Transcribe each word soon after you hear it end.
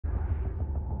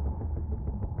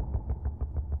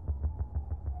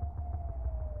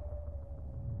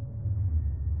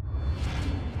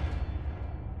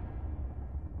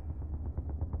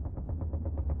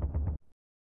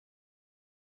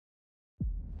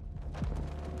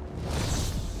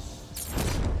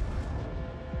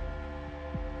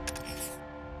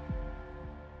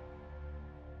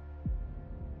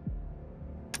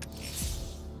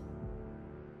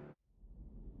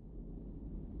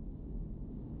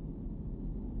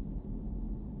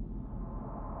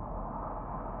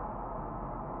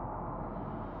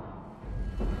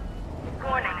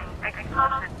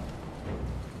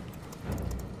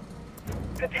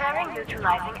Preparing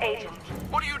neutralizing agent.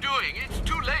 What are you doing? It's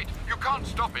too late. You can't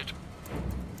stop it.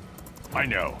 I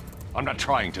know. I'm not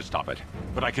trying to stop it,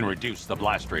 but I can reduce the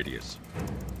blast radius.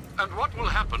 And what will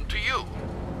happen to you?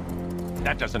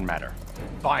 That doesn't matter.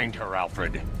 Find her,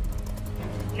 Alfred.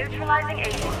 Neutralizing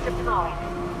agent deployed.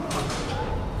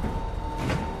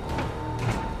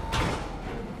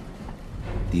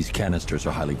 These canisters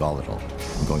are highly volatile.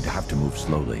 I'm going to have to move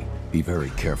slowly. Be very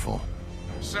careful.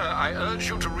 Sir, I urge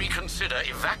you to reconsider.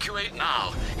 Evacuate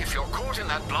now. If you're caught in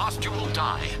that blast, you will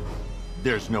die.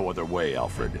 There's no other way,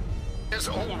 Alfred. There's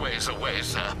always a way,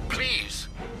 sir. Please.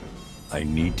 I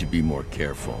need to be more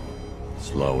careful.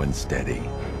 Slow and steady.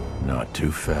 Not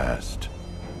too fast.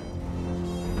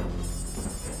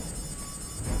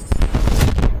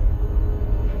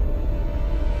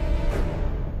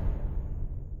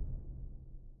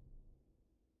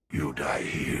 You die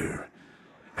here,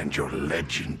 and your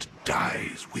legend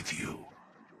dies with you.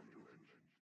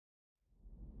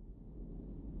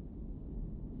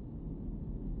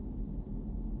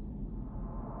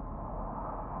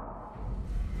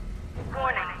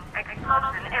 Warning,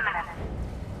 explosion imminent.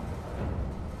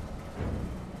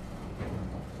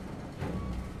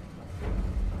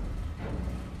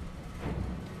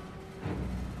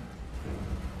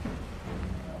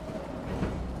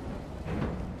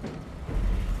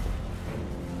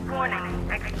 Warning,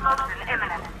 explosion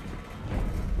imminent.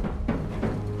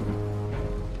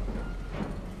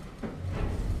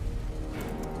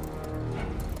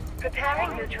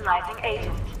 Preparing neutralizing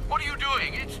agent. What are you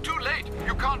doing? It's too late.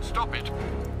 You can't stop it.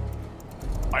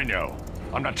 I know.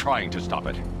 I'm not trying to stop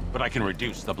it, but I can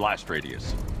reduce the blast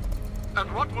radius.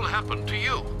 And what will happen to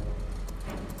you?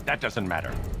 That doesn't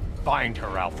matter. Find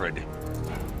her, Alfred.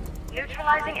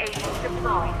 Neutralizing agent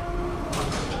deployed.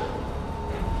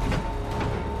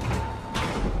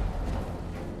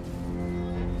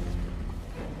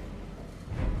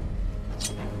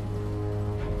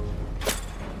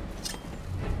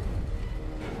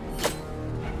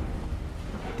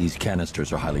 These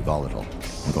canisters are highly volatile.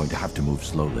 I'm going to have to move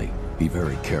slowly. Be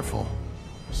very careful.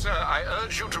 Sir, I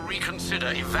urge you to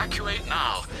reconsider. Evacuate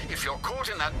now. If you're caught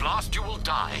in that blast, you will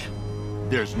die.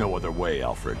 There's no other way,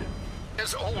 Alfred.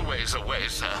 There's always a way,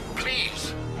 sir.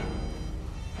 Please.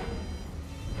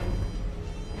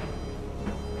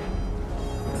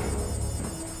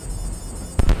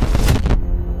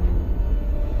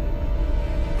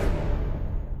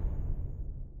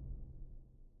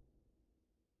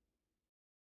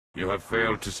 You have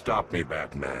failed to stop me,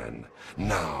 Batman.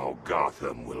 Now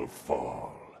Gotham will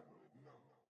fall.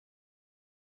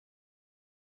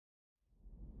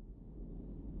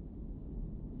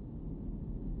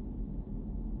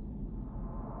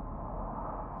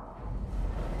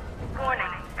 Warning,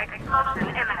 explosion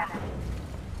imminent.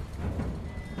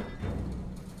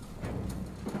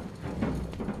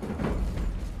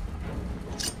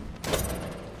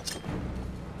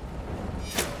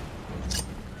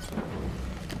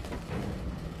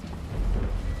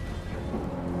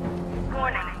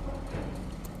 Warning.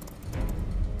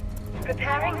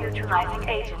 Preparing neutralizing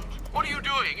agent. What are you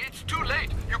doing? It's too late.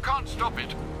 You can't stop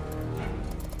it.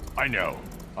 I know.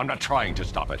 I'm not trying to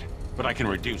stop it, but I can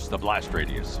reduce the blast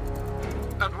radius.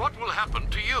 And what will happen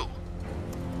to you?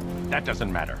 That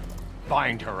doesn't matter.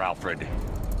 Find her, Alfred.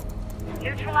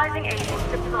 Neutralizing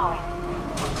agent deployed.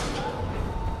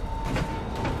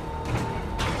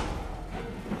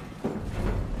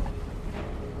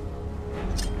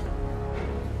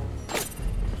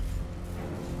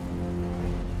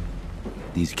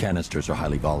 These canisters are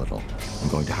highly volatile. I'm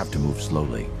going to have to move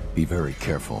slowly. Be very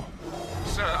careful.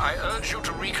 Sir, I urge you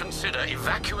to reconsider.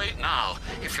 Evacuate now.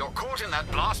 If you're caught in that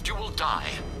blast, you will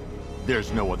die.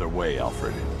 There's no other way,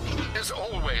 Alfred. There's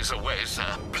always a way, sir.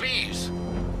 Please.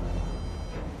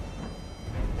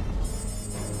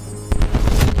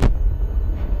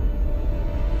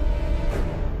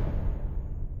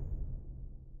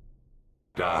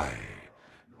 Die,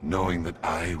 knowing that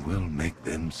I will make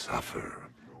them suffer.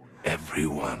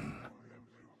 Everyone.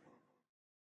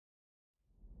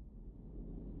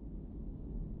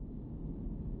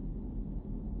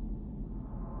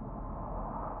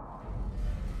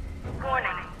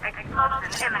 Warning,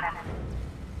 explosion imminent.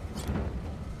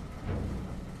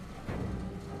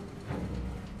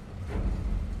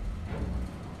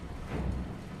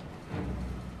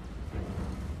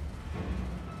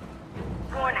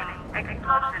 Warning,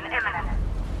 explosion imminent.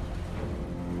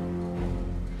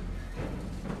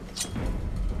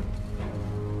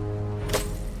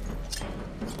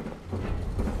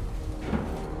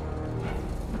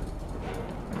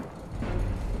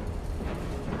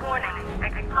 Warning,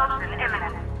 explosion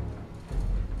imminent.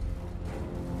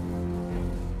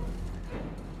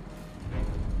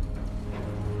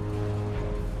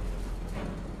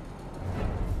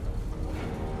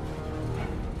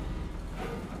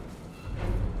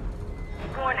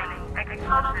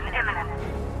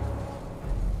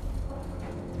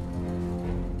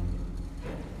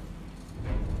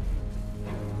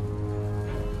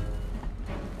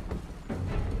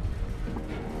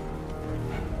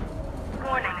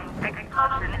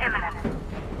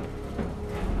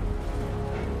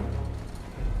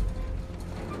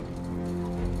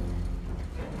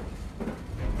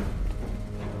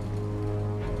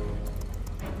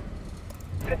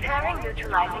 Preparing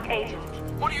neutralizing agent.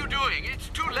 What are you doing? It's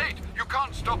too late. You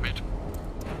can't stop it.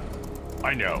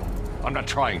 I know. I'm not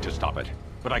trying to stop it,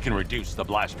 but I can reduce the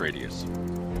blast radius.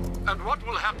 And what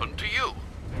will happen to you?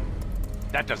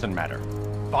 That doesn't matter.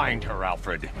 Find her,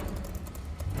 Alfred.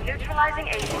 Neutralizing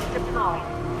agent deployed.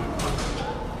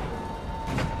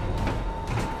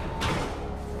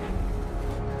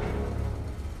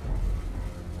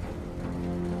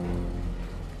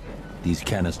 These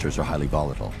canisters are highly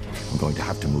volatile. I'm going to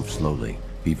have to move slowly.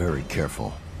 Be very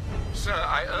careful. Sir,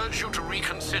 I urge you to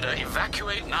reconsider.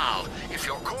 Evacuate now. If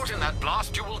you're caught in that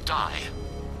blast, you will die.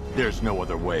 There's no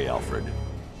other way, Alfred.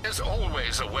 There's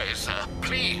always a way, sir.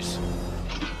 Please.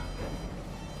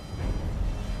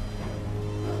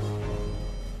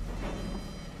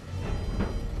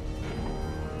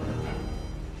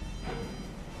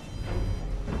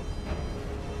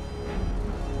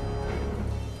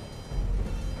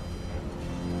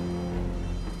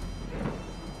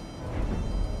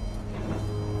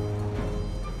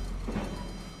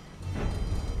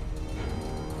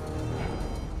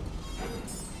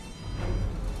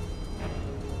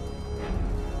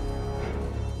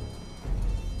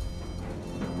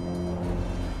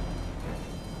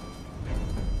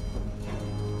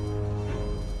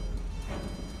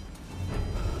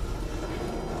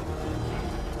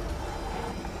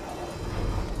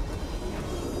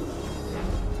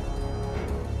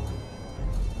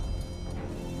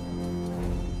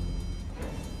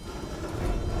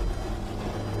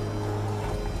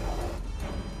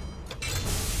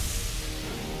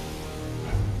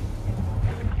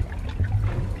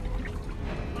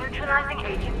 Neutralizing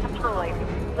agent deployed.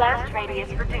 Blast radius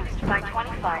reduced by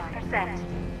 25%.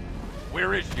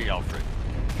 Where is she, Alfred?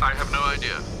 I have no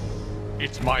idea.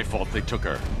 It's my fault they took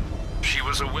her. She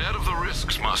was aware of the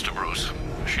risks, Master Bruce.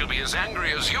 She'll be as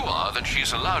angry as you are that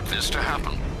she's allowed this to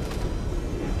happen.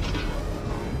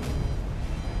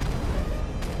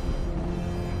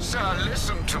 Sir,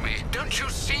 listen to me. Don't you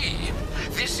see?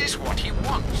 This is what he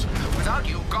wants. Without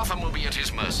you, Gotham will be at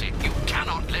his mercy. You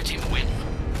cannot let him win.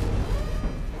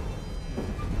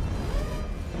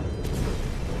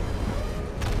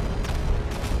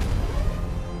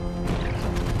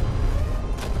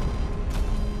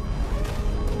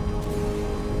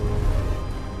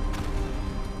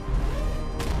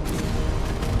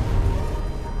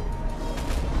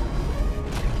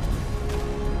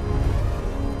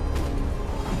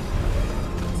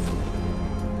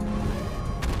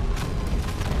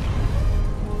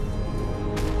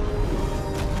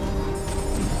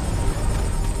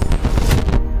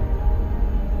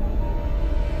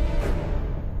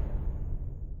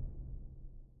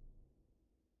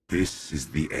 This is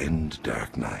the end,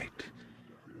 Dark Knight.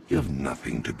 You have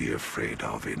nothing to be afraid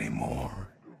of anymore.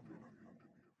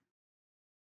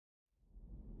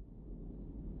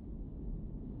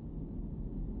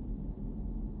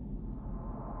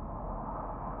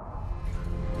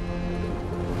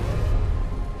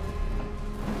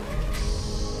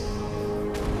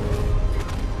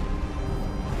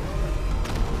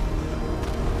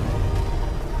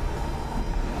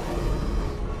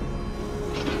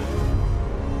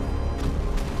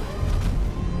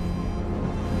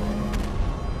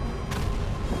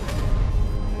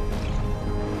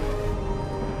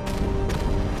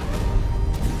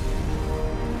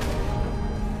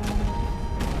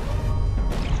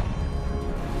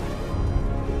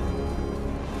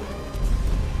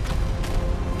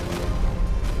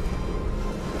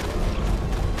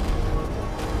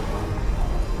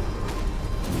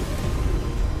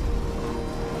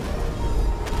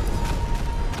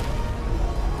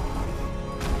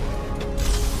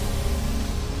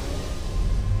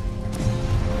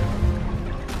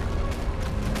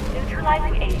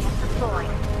 Neutralizing agent deployed.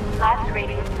 Blast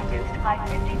radius reduced by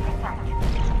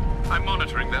 50%. I'm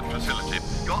monitoring that facility.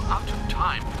 You're out of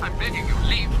time. I'm begging you,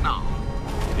 leave now.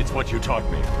 It's what you taught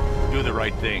me. Do the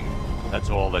right thing. That's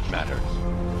all that matters.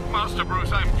 Master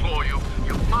Bruce, I implore you.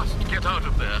 You must get out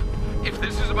of there. If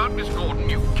this is about Miss Gordon,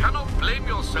 you cannot blame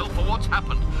yourself for what's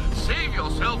happened. Save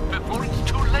yourself before it's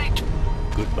too late.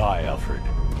 Goodbye, Alfred.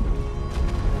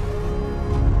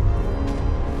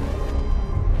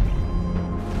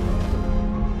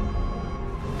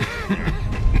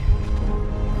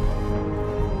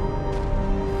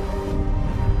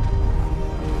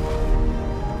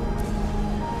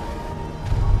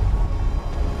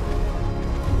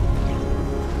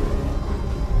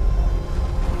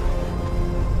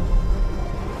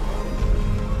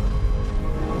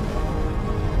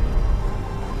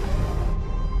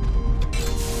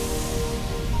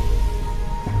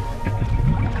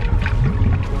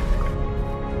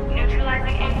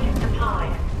 Neutralizing agent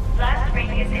deployed. Blast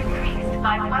radius increased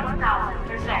by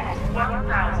 1,000%.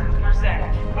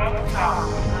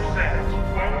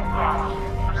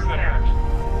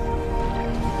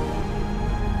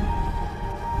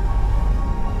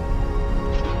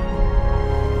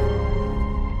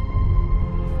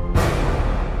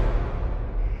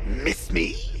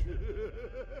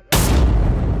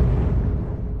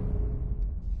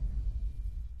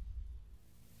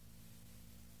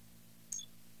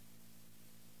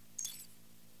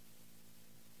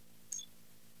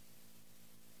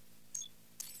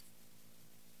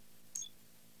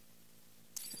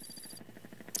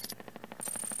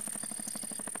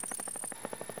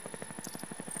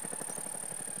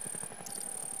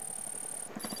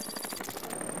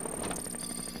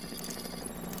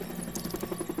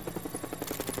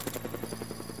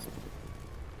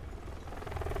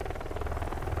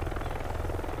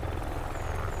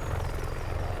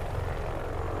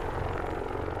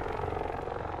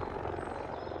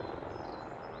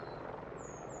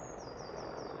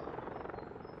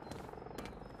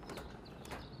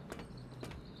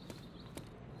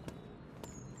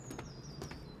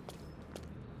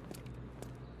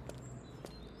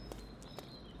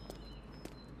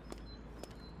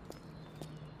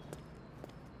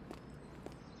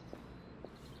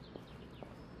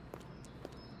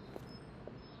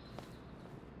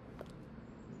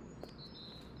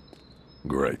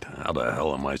 Great. How the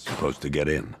hell am I supposed to get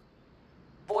in?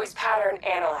 Voice pattern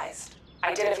analyzed.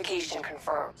 Identification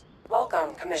confirmed.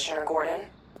 Welcome, Commissioner Gordon.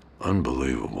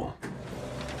 Unbelievable.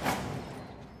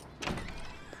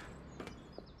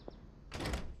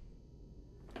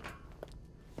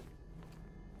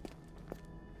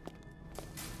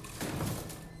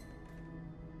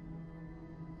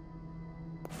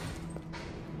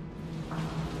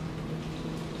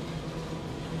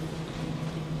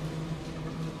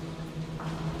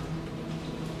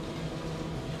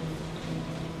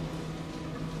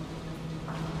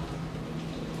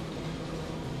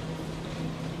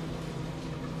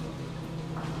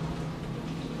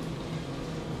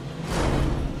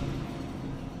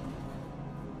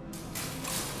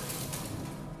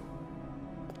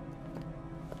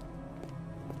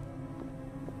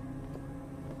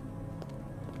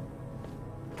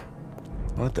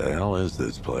 What the hell is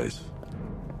this place?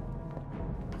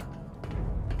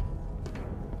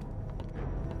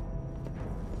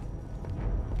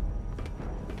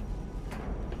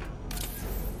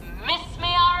 Miss me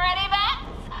already, Bats?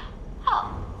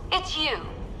 Oh, it's you,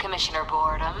 Commissioner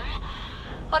Boredom.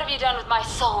 What have you done with my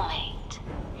soulmate?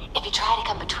 If you try to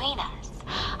come between us,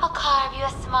 I'll carve you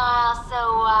a smile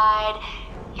so wide,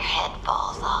 your head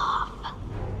falls off.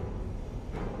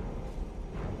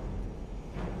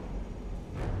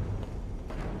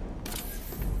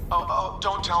 Oh,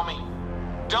 don't tell me.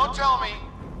 Don't tell me.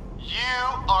 You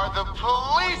are the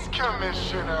police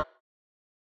commissioner.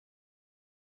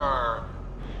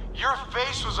 Your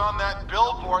face was on that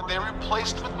billboard they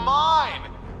replaced with mine.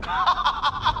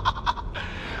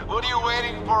 What are you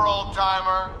waiting for,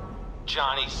 old-timer?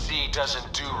 Johnny C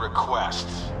doesn't do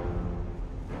requests.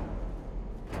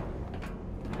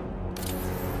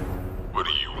 What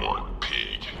do you want,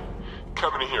 pig?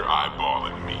 Coming in here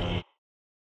eyeballing me.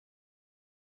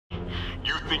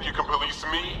 You think you can police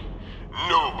me?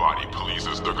 Nobody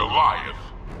polices the Goliath.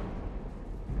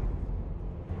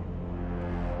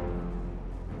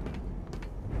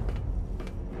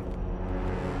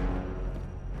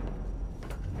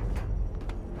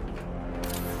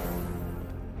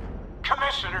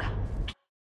 Commissioner,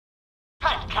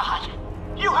 thank God.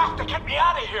 You have to get me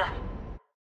out of here.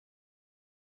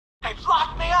 They've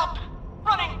locked me up,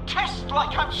 running tests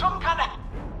like I'm some kind of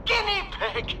guinea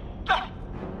pig.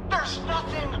 There's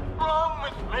nothing wrong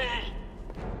with me.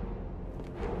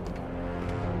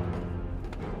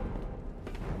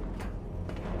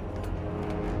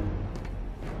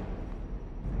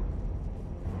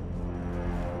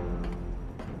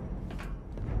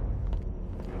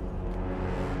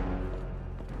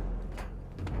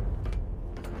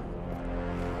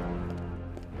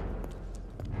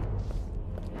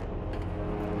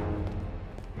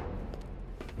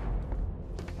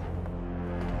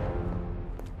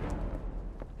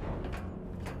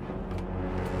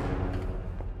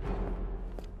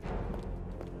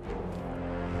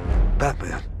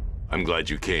 Batman. I'm glad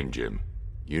you came, Jim.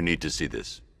 You need to see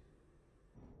this.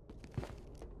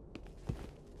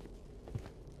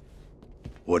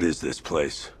 What is this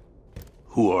place?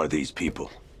 Who are these people?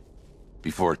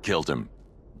 Before it killed him,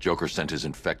 Joker sent his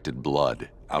infected blood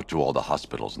out to all the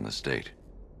hospitals in the state.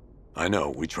 I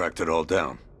know, we tracked it all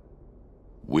down.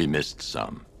 We missed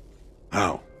some.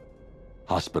 How?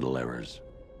 Hospital errors.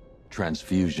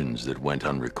 Transfusions that went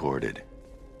unrecorded.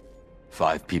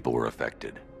 5 people were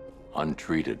affected.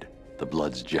 Untreated, the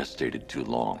blood's gestated too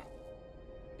long.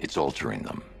 It's altering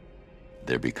them.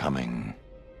 They're becoming...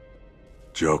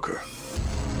 Joker.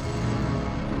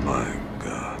 My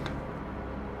God.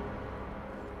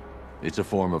 It's a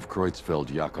form of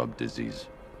Creutzfeldt-Jakob disease,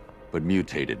 but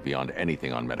mutated beyond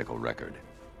anything on medical record.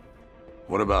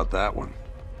 What about that one?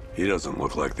 He doesn't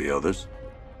look like the others.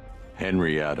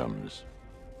 Henry Adams.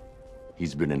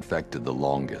 He's been infected the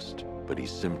longest, but he's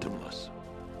symptomless.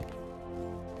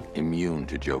 Immune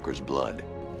to Joker's blood.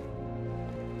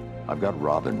 I've got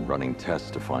Robin running tests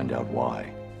to find out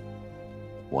why.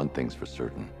 One thing's for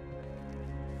certain.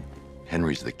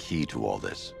 Henry's the key to all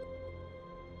this.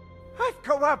 I've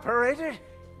cooperated.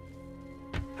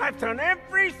 I've done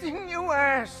everything you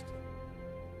asked.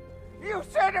 You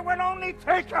said it would only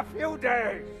take a few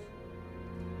days.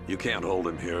 You can't hold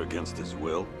him here against his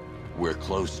will. We're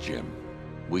close, Jim.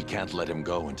 We can't let him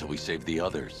go until we save the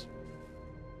others.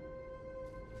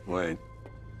 Wait.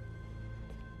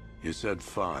 You said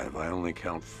 5. I only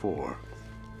count 4.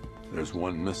 There's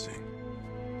one missing.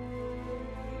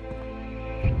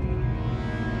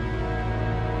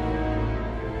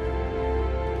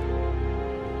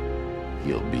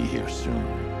 He'll be here soon.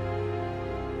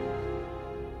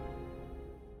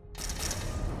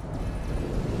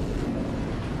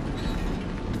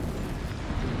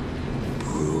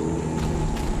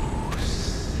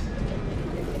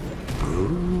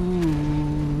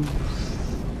 Bruce.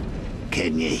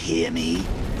 Can you hear me,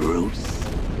 Bruce?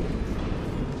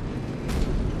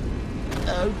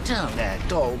 Oh, don't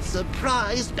act all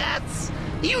surprised, Bats.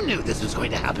 You knew this was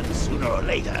going to happen sooner or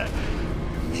later.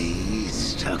 Me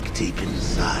stuck deep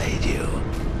inside you.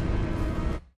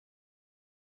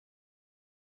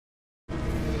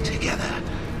 Together,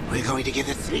 we're going to give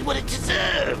the city what it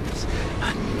deserves.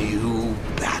 A new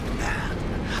Batman.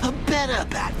 A better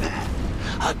Batman.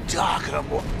 A darker,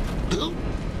 more... Well,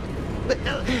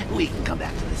 we can come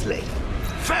back to this later.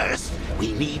 First,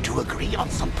 we need to agree on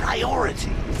some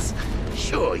priorities.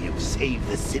 Sure, you've saved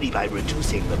the city by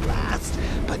reducing the blast,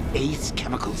 but Ace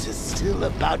Chemicals is still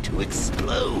about to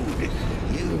explode.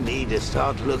 You need to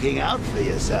start looking out for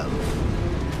yourself.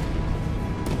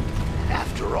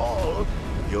 After all,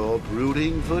 you're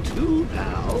brooding for two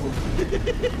now.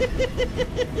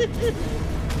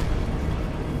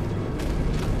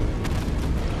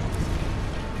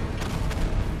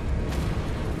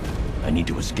 I need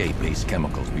to escape Ace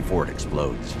Chemicals before it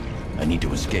explodes. I need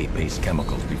to escape Ace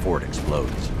Chemicals before it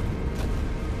explodes.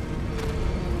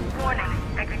 Warning,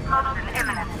 explosion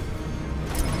imminent.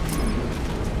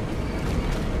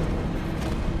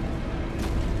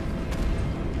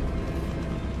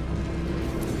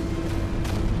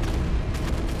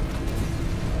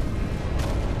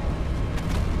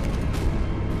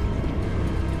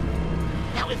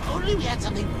 Now, if only we had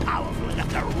something powerful enough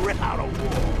to rip out a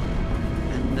wall.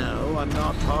 And no, I'm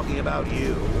not talking about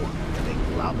you, the big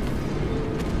lump.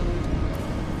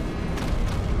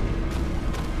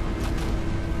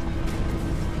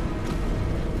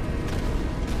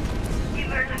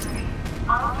 Emergency.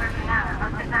 All personnel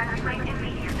must evacuate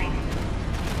immediately.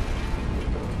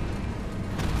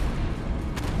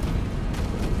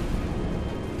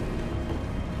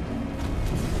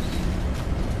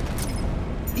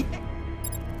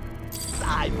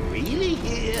 I'm really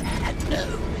here, and no,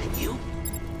 you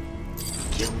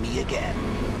kill me again.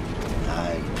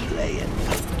 I'm playing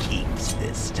for keeps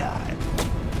this time.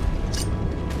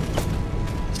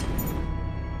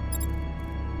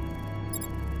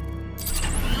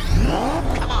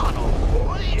 Come on, old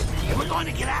boy. If we're going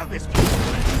to get out of this place, we're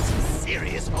going to need some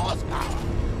serious horsepower.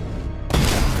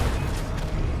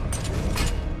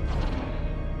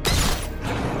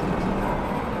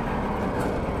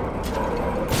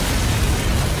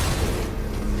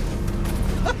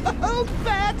 Oh,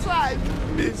 Bats, I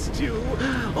missed you.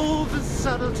 All the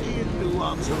subtlety and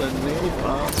nuance of a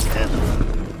napalm.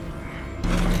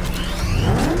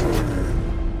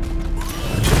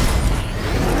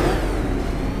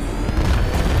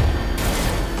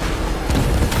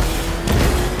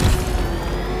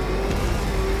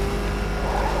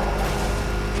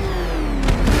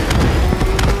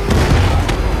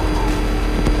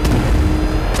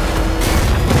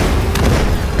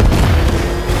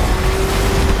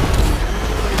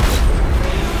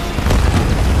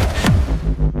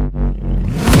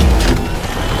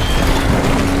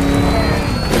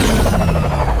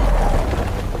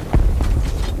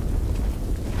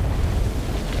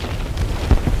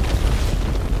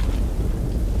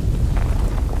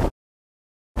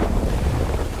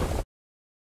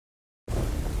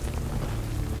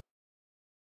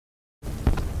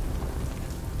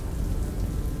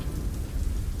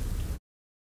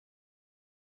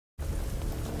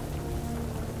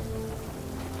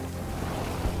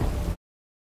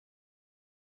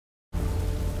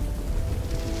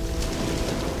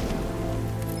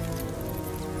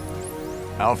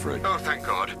 Alfred. Oh, thank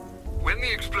God. When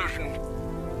the explosion...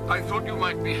 I thought you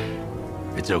might be...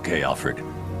 It's okay, Alfred.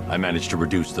 I managed to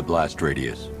reduce the blast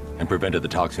radius and prevented the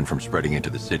toxin from spreading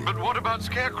into the city. But what about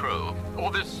Scarecrow?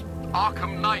 Or this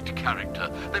Arkham Knight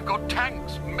character? They've got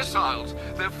tanks, missiles.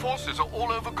 Their forces are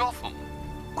all over Gotham.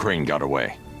 Crane got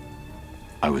away.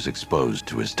 I was exposed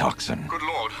to his toxin. Good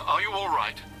Lord, are you all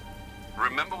right?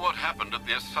 Remember what happened at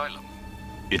the asylum?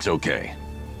 It's okay.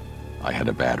 I had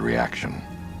a bad reaction.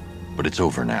 But it's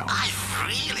over now. I've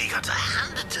really got to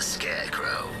hand it to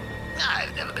Scarecrow.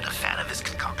 I've never been a fan of his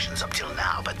concoctions up till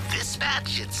now, but this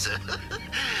batch, it's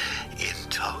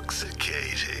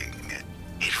intoxicating.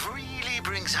 It really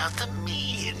brings out the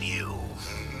me in you.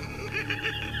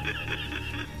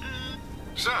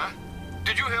 Sir,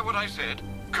 did you hear what I said?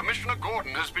 Commissioner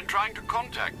Gordon has been trying to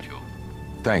contact you.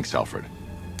 Thanks, Alfred.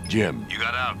 Jim. You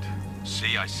got out.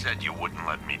 See, I said you wouldn't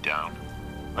let me down.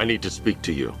 I need to speak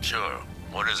to you. Sure.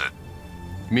 What is it?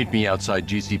 Meet me outside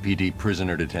GCPD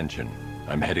prisoner detention.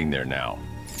 I'm heading there now.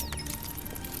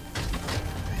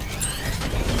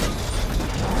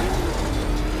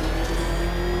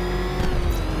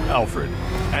 Alfred,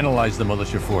 analyze the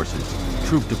militia forces.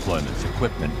 Troop deployments,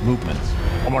 equipment, movements.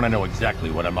 I want to know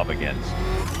exactly what I'm up against.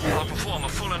 I'll perform a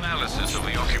full analysis of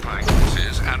the occupying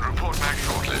forces and report back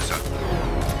shortly, sir.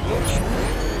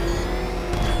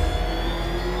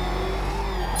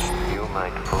 You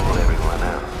might fool everyone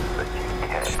else, but you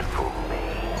can't fool me.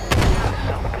 There's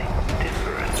something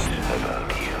different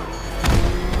about you.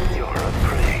 You're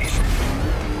afraid.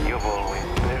 You've always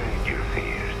buried your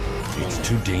fears. It's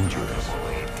too dangerous.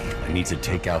 I need to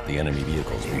take out the enemy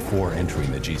vehicles before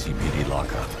entering the GCPD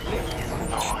lockup.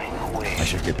 I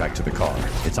should get back to the car.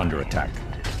 It's under attack.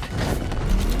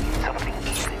 Something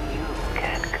even you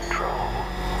can't control.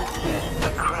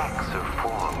 The cracks are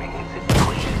forming as it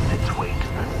pushes its way to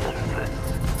the surface.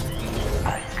 I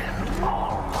can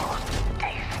almost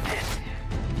taste it.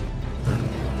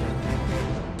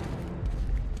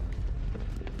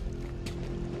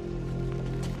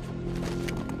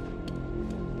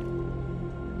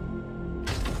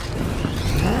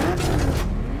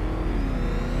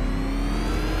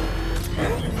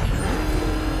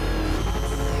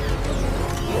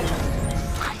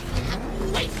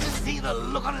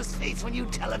 Look on his face when you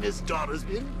tell him his daughter's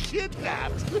been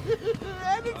kidnapped.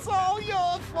 And it's all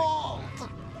your fault.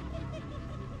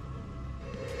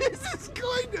 This is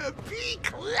going to be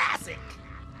classic.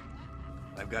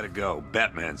 I've got to go.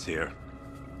 Batman's here.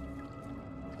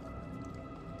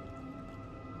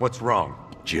 What's wrong?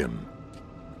 Jim.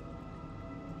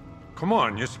 Come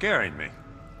on, you're scaring me.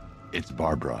 It's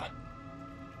Barbara.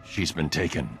 She's been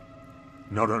taken.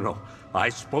 No. I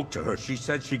spoke to her. She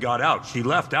said she got out. She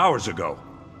left hours ago.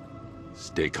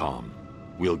 Stay calm.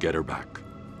 We'll get her back.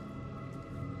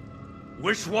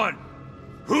 Which one?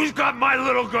 Who's got my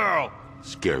little girl?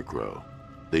 Scarecrow.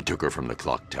 They took her from the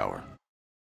clock tower.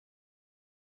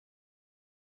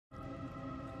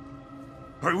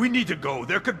 Hurry, we need to go.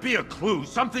 There could be a clue,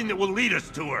 something that will lead us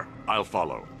to her. I'll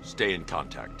follow. Stay in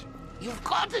contact. You've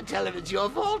got to tell him it's your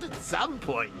fault at some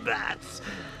point, Bats.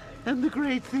 And the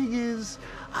great thing is,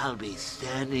 I'll be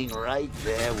standing right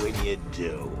there when you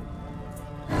do.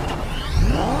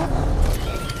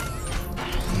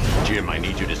 Jim, I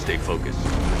need you to stay focused.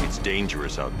 It's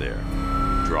dangerous out there.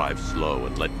 Drive slow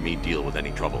and let me deal with any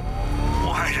trouble.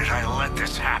 Why did I let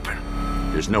this happen?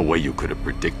 There's no way you could have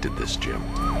predicted this, Jim.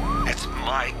 It's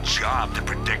my job to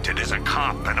predict it as a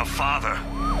cop and a father.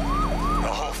 The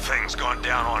whole thing's gone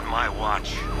down on my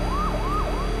watch.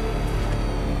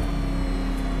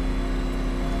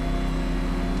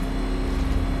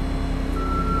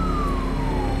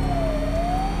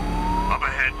 Up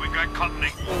ahead, we got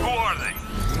company. Who are they?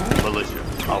 Militia.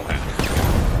 I'll handle it.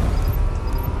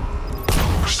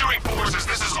 Pursuing forces,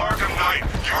 this is Arkham Knight.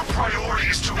 Your priority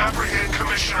is to apprehend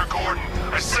Commissioner Gordon.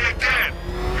 I say again,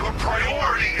 your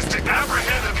priority is to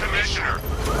apprehend the Commissioner.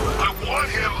 I want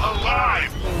him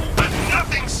alive. Let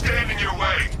nothing stand in your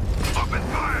way. Open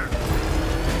fire.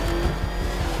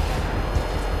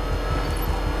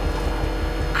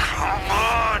 Come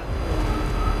on!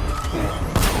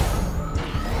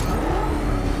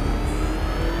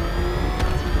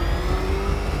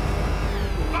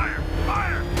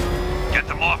 Fire! Get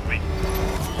them off me!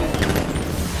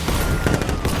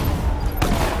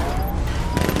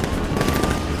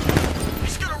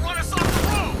 He's gonna run us off the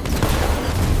road!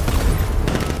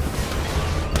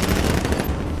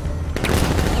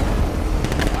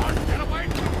 Get away!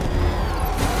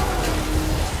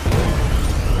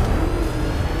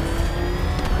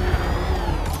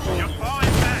 You're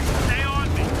falling back! Stay on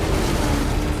me!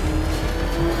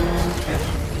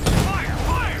 Fire!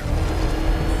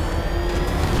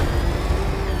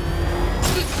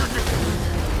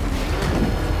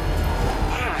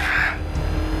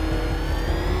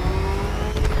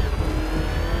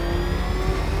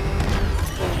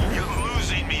 You're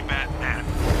losing me, Batman.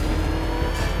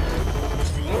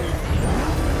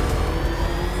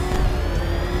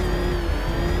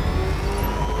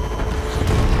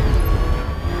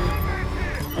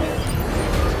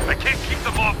 I can't keep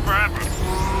them off forever.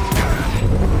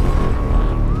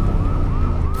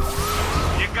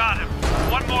 You got him.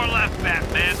 One more left,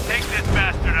 Batman. Take this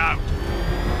bastard out.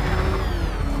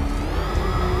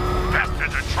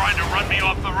 Bastards are trying to run me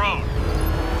off the road.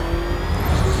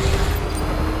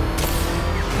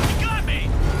 You got me!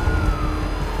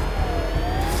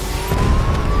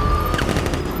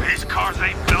 These cars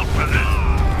ain't built for this.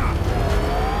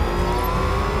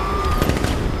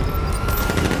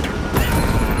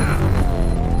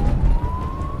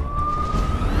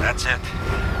 That's it.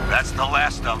 That's the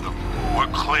last of them. We're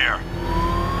clear.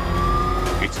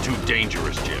 It's too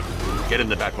dangerous, Jim. Get in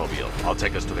the Batmobile. I'll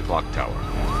take us to the clock tower.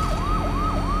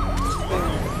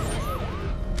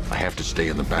 I have to stay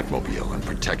in the Batmobile and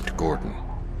protect Gordon.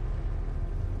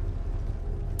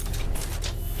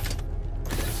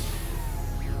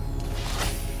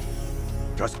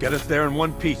 Just get us there in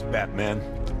one piece, Batman.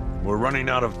 We're running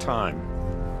out of time.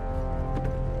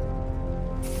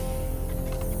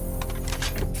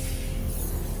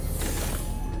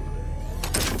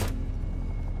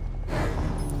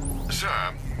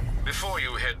 Sir, before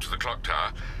you head to the clock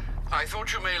tower, I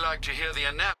thought you may like to hear the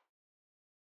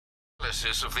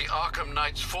analysis of the Arkham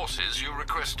Knight's forces you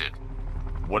requested.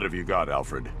 What have you got,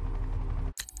 Alfred?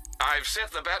 I've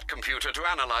set the Bat computer to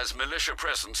analyze militia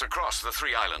presence across the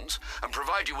 3 islands and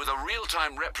provide you with a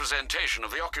real-time representation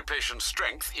of the occupation's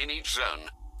strength in each zone.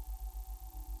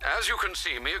 As you can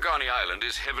see, Miagani Island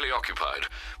is heavily occupied,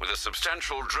 with a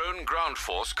substantial drone ground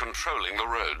force controlling the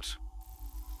roads.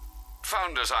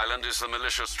 Founders Island is the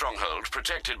militia stronghold,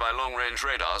 protected by long-range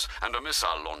radars and a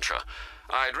missile launcher.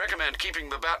 I'd recommend keeping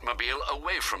the Batmobile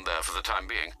away from there for the time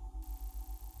being.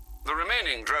 The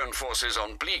remaining drone forces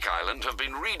on Bleak Island have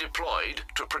been redeployed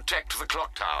to protect the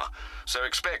clock tower, so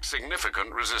expect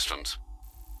significant resistance.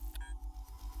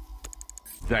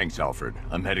 Thanks, Alfred.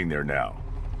 I'm heading there now.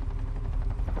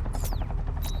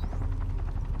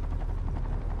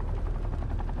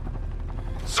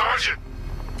 Sergeant!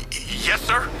 Yes,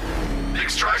 sir? The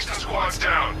extraction squad's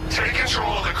down. Take control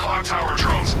of the clock tower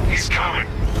drones. He's coming.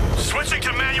 Switching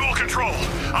to manual control.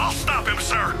 I'll stop him,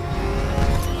 sir.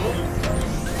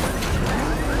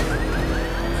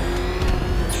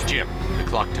 Jim, the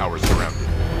clock tower's surrounded.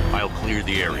 I'll clear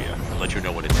the area and let you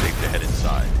know when it's safe to head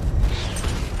inside.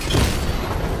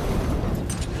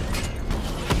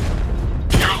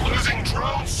 You're losing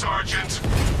drones, Sergeant.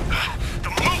 The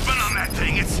movement on that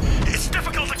thing, it's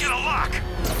difficult to get a lock.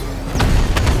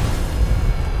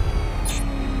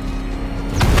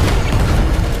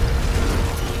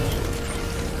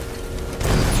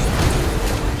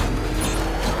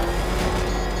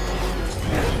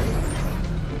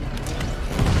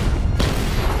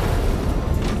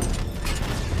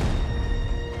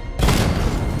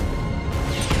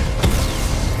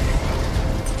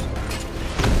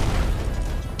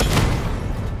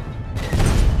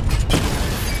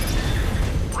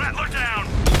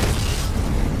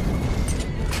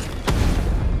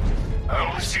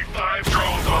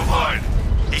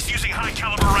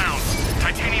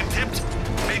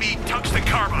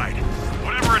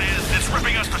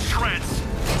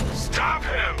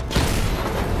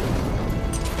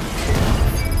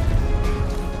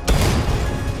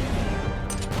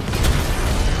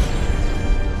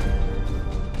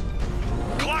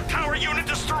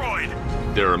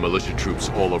 There are militia troops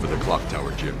all over the clock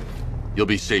tower, Jim. You'll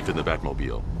be safe in the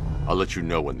Batmobile. I'll let you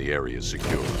know when the area is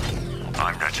secure.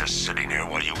 I'm not just sitting here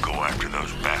while you go after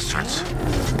those bastards.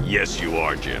 Yes, you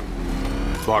are, Jim.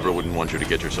 Barbara wouldn't want you to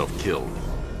get yourself killed.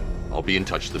 I'll be in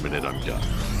touch the minute I'm done.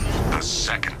 A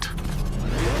second.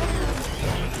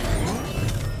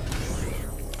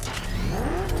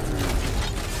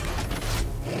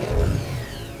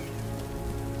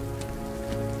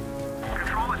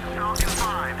 Control, this is Falcon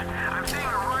 5. I'm seeing a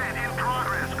riot in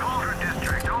progress. Cauldron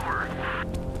District, over.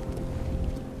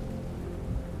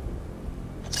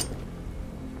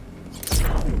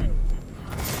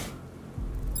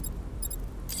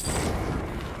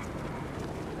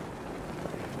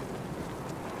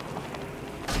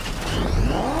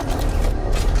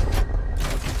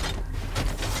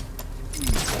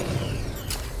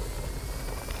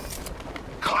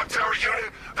 Clock tower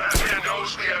unit, Batman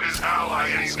knows we have his ally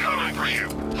and he's coming for you.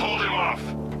 Hold him off.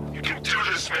 You can do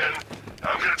this, man.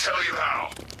 I'm gonna tell you how.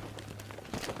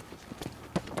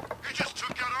 He just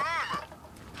took out our armor.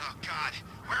 Oh, God.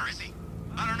 Where is he?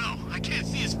 I don't know. I can't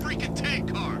see his freaking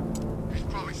tank car. He's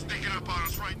probably sneaking up on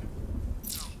us right now.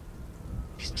 No.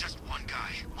 He's just one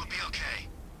guy. We'll be okay.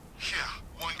 Yeah,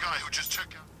 one guy who just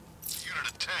took out a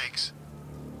unit of tanks.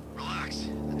 Relax.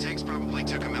 The tanks probably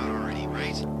took him out already,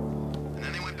 right? And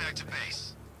then they went back to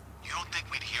base. You don't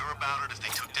think we'd hear about it if they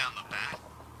took down the Bat?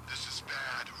 This is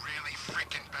bad. Really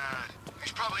freaking bad.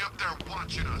 He's probably up there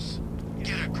watching us.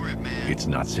 Get a grip, man. It's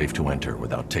not safe to enter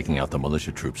without taking out the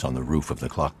militia troops on the roof of the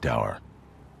clock tower.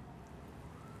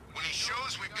 When he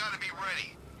shows, we've got to be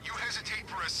ready. You hesitate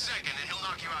for a second and he'll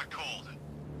knock you out cold.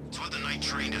 It's what the Knight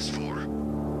trained us for.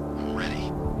 I'm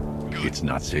ready. It's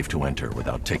not safe to enter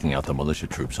without taking out the militia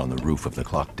troops on the roof of the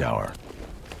clock tower.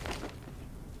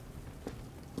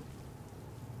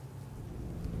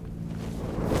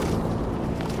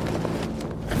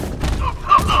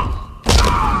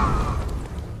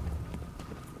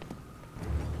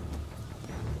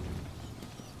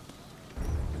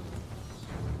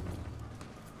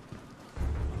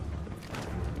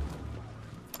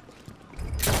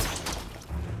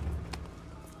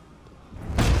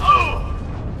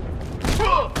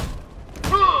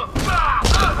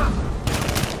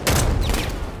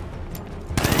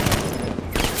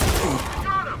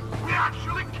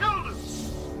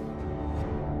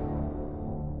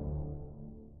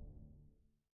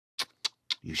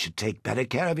 take better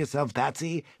care of yourself,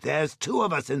 Patsy. There's 2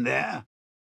 of us in there.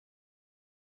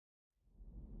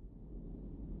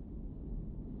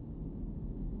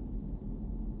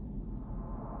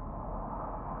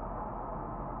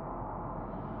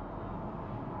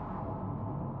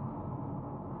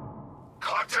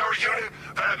 Clock Tower unit,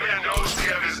 Batman knows we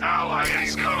have his ally and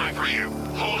he's coming for you.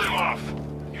 Hold him off.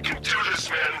 You can do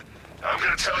this, man. I'm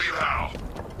gonna tell you how.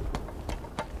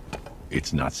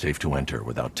 It's not safe to enter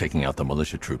without taking out the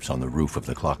militia troops on the roof of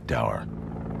the clock tower.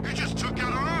 He just took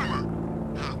out our armor.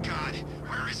 Oh, God.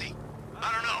 Where is he?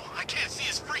 I don't know. I can't see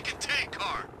his freaking tank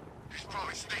car. He's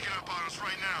probably sneaking up on us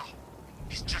right now.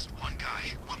 He's just one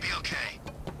guy. We'll be okay.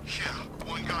 Yeah,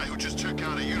 one guy who just took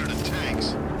out a unit of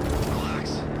tanks.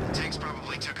 Relax. The tanks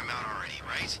probably took him out already,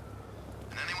 right?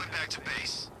 And then they went back to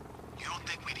base. You don't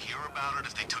think we'd hear about it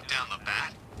if they took down the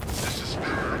Bat? This is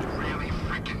bad. Really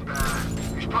freaking bad.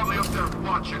 He's probably up there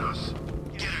watching us.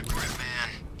 Get a grip, man.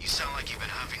 You sound like you've been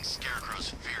huffing Scarecrow's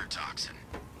fear toxin.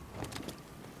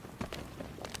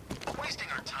 We're wasting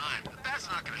our time. The Bat's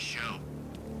not gonna show.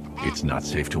 It's not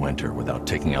safe to enter without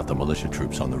taking out the militia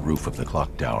troops on the roof of the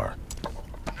clock tower.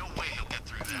 No way he'll get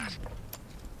through that.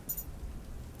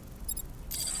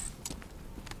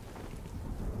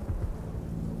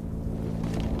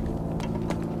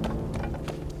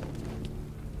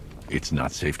 It's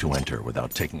not safe to enter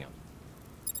without taking out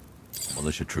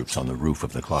militia troops on the roof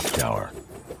of the clock tower.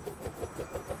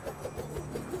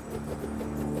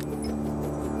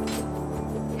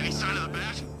 Any sign of the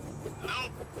Bat?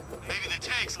 Nope. Maybe the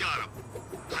tanks got him.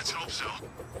 Let's hope so.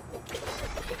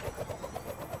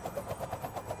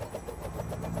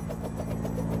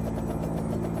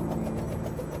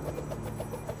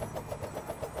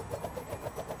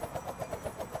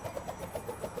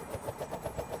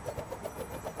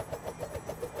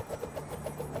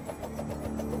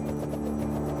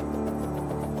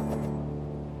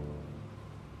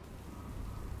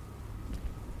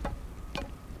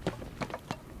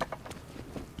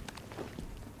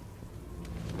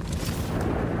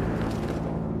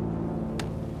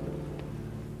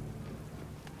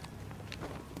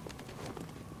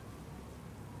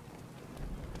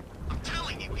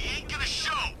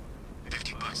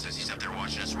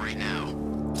 Right now.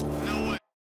 No way.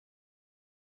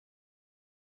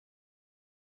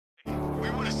 We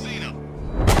would have seen him.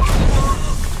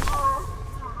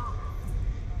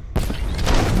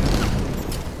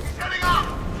 He's heading up!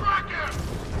 Track him!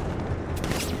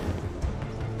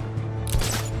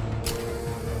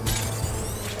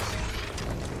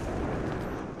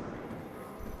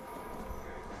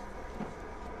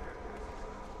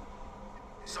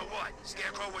 So what?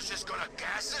 Scarecrow was just gonna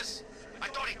gas us? I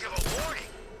thought he'd give a warning.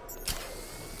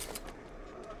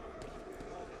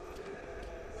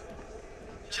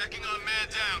 Checking on man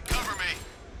down. Cover me.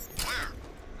 Where?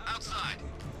 Outside.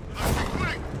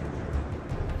 Quick!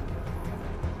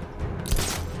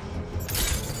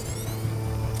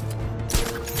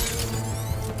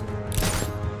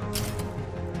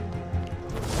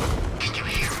 Can you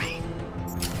hear me?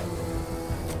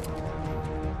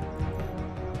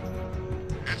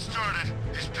 It started.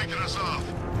 He's picking us off.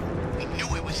 We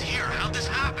knew it was here. How'd this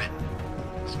happen?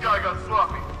 This guy got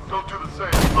sloppy. Don't do the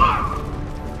same.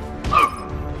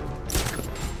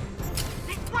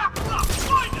 He's wrapped up!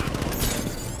 Find him!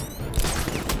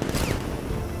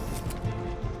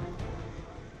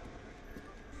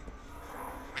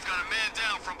 We've got a man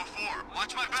down from before.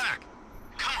 Watch my back.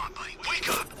 Come on, buddy. Wake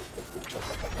up!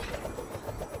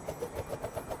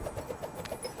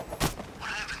 What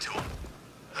happened to him?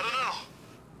 I don't know.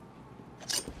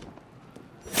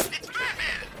 It's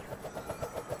Batman!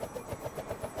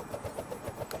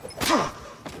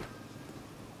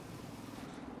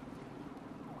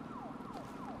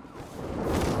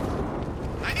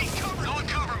 I need cover. Don't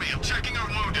cover me. I'm checking our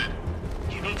wounded.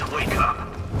 You need to wake up.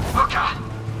 Oh, God!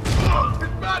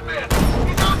 It's Batman!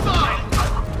 He's outside!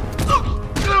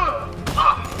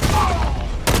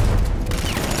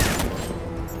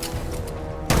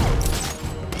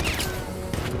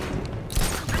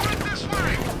 He went this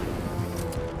way!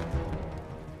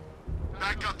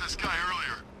 Back got this guy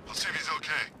earlier. I'll see if he's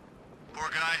okay. Poor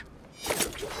guy.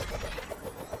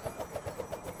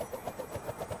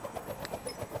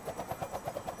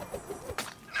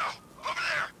 No! Over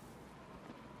there!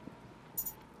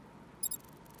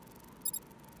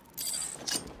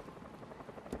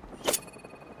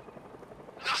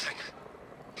 Nothing.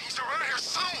 He's around here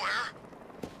somewhere.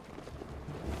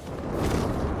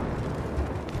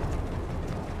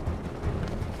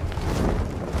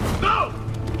 No!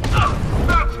 No!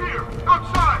 That's here!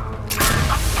 Outside!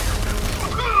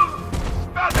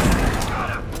 Batman!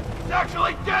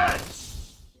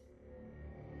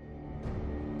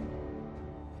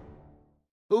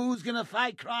 who's gonna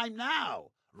fight crime now?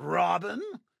 Robin?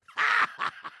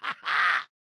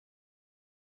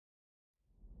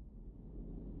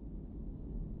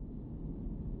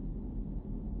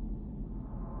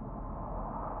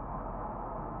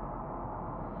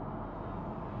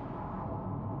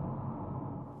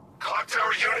 Clock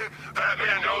Tower unit,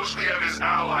 Batman knows we have his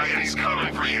ally and he's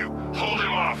coming for you. Hold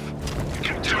him off. You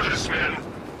can do this, man.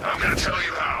 I'm gonna tell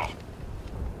you how.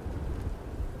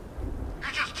 You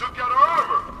just took out our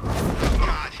armor!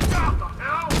 God! What the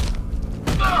hell?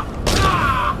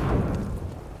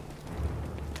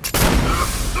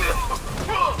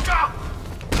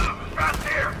 Fast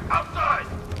here! Outside!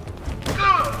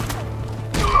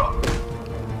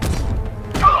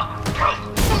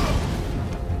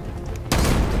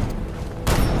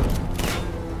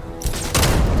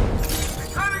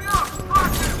 Heading up!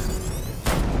 Block him!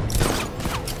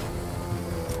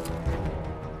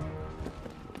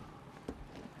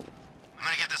 I'm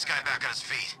gonna get this guy back on his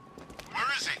feet. Where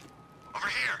is he? Over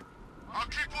here. I'll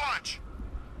keep watch.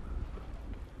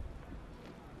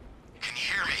 Can you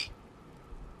hear me?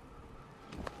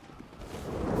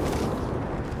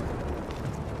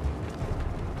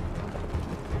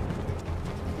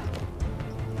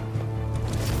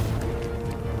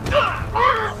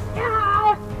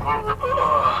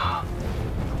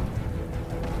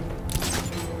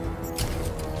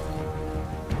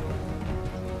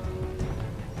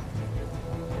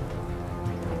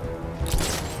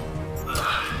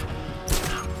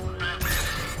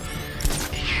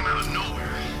 He came out of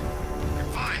nowhere. You're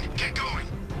fine. Get going.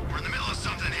 We're in the middle of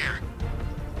something here.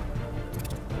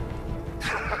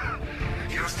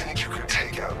 You think you can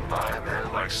take out my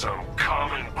men like some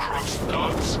common crooks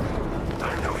thugs?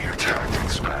 I know your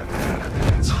tactics,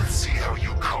 Batman. So let's see how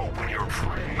you cope when you're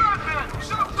free. Batman,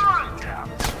 stop trying!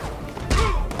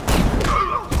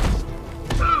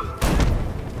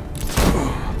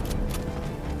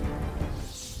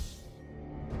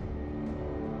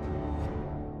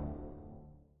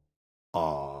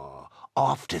 Oh,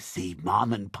 off to see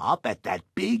Mom and Pop at that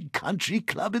big country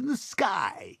club in the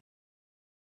sky.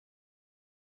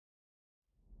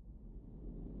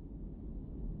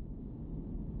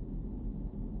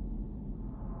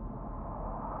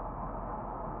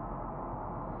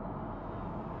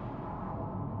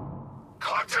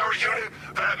 Clock Tower unit,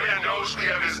 Batman knows we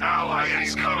have his ally and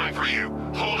he's coming for you.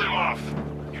 Hold him off.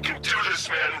 You can do this,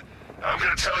 man. I'm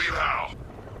gonna tell you how.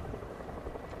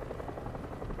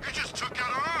 You just took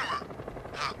out our armor!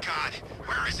 Oh, God.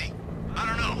 Where is he? I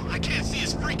don't know. I can't see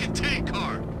his freaking tank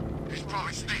car. He's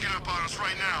probably sneaking up on us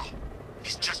right now.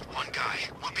 He's just one guy.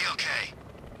 We'll be okay.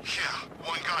 Yeah,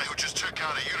 one guy who just took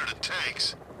out a unit of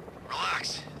tanks.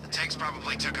 Relax. The tanks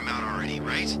probably took him out already,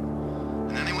 right?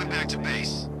 And then they went back to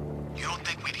base. You don't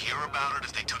think we'd hear about it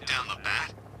if they took down the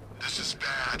Bat? This is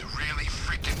bad. Really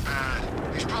freaking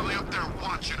bad. He's probably up there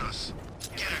watching us.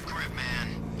 Get a grip,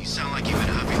 man. You sound like you've been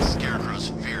huffing Scarecrow's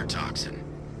fear toxin.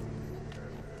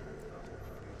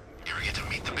 You ever get to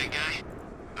meet the big guy?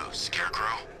 Oh,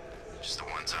 Scarecrow? Just the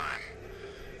one time.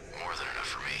 More than enough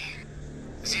for me.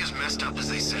 Is he as messed up as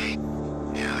they say?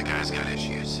 Yeah, the guy's got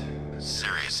issues.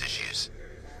 Serious issues.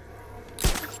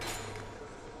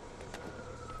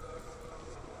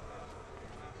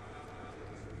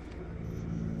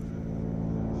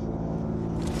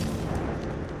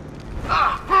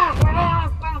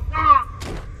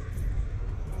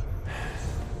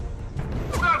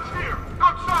 That's here!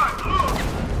 Outside! Look!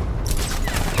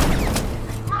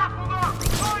 Grappled up!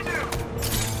 Find him!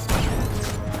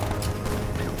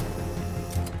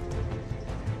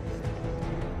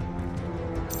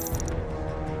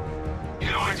 You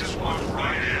know, I just walked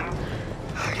right in.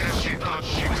 I guess she thought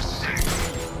she was safe.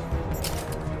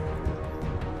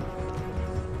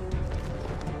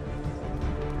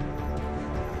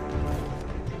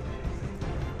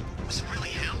 Was it really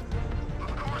him?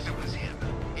 Of course it was him.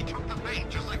 He took the bait,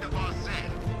 just like the boss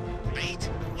said. Bait?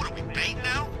 What are we, bait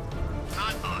now?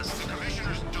 Not us, the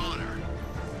Commissioner's daughter.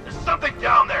 There's something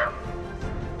down there!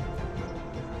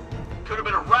 Could have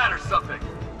been a rat or something.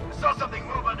 I saw something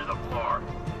move under the floor.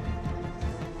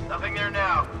 Nothing there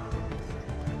now.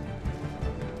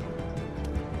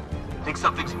 I think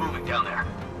something's moving down there.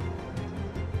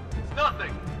 It's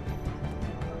nothing!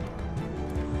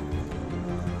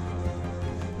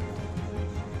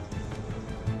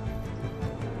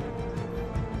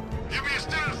 Give me a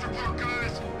status report,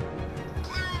 guys!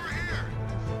 Clear over here!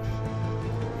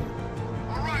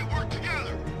 Alright, work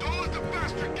together! Don't let the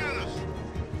bastard get us!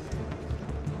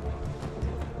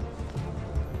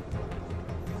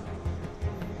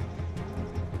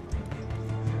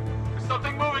 There's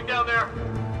something moving down there!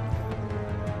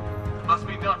 It must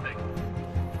be nothing.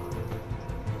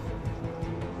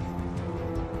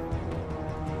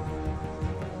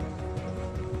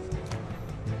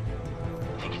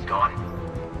 gone?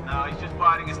 No, he's just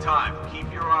biding his time.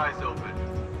 Keep your eyes open.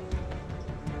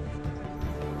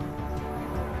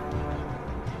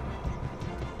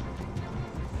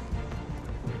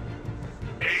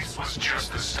 Ace was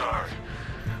just the start.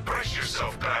 Brace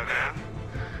yourself, Batman.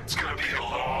 It's gonna be a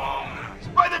long night. He's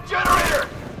by the generator!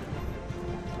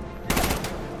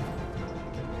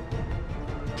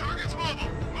 Target's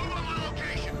mobile. Move on my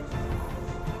location.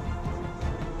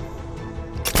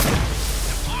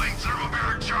 Deploying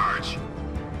thermobaric charge.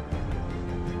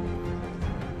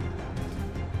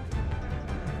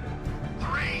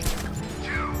 Three,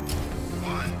 two,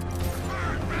 one.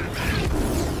 Burn, Batman.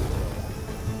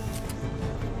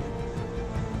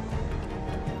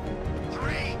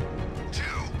 3, 2,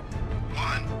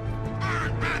 1.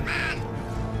 Burn, Batman.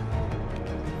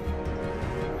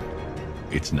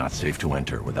 It's not safe to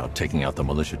enter without taking out the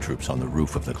militia troops on the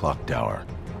roof of the clock tower.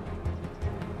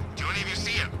 Do any of you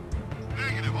see him?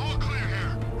 Negative. All clear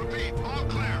here. Repeat. All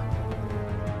clear.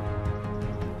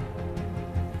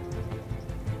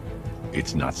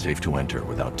 It's not safe to enter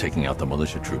without taking out the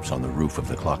militia troops on the roof of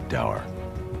the clock tower.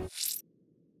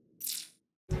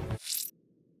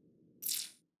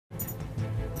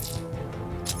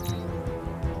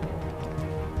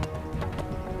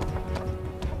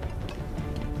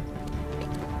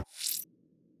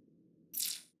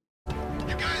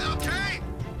 You guys okay?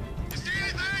 You see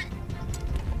anything?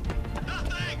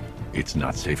 Nothing. It's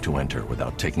not safe to enter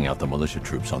without taking out the militia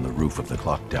troops on the roof of the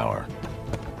clock tower.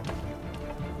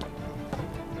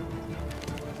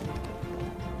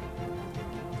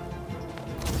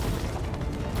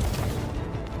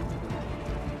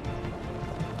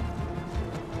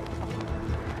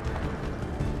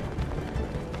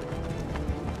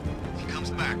 If he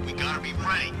comes back, we gotta be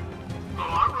ready. Oh,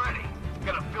 I'm ready.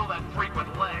 Gotta fill that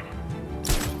frequent leg.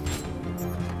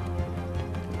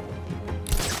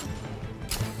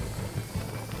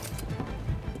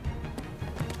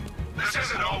 This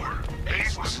isn't over.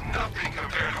 Ace was nothing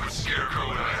compared to what Scarecrow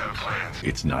and I have planned.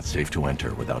 It's not safe to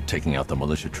enter without taking out the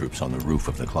militia troops on the roof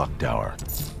of the clock tower.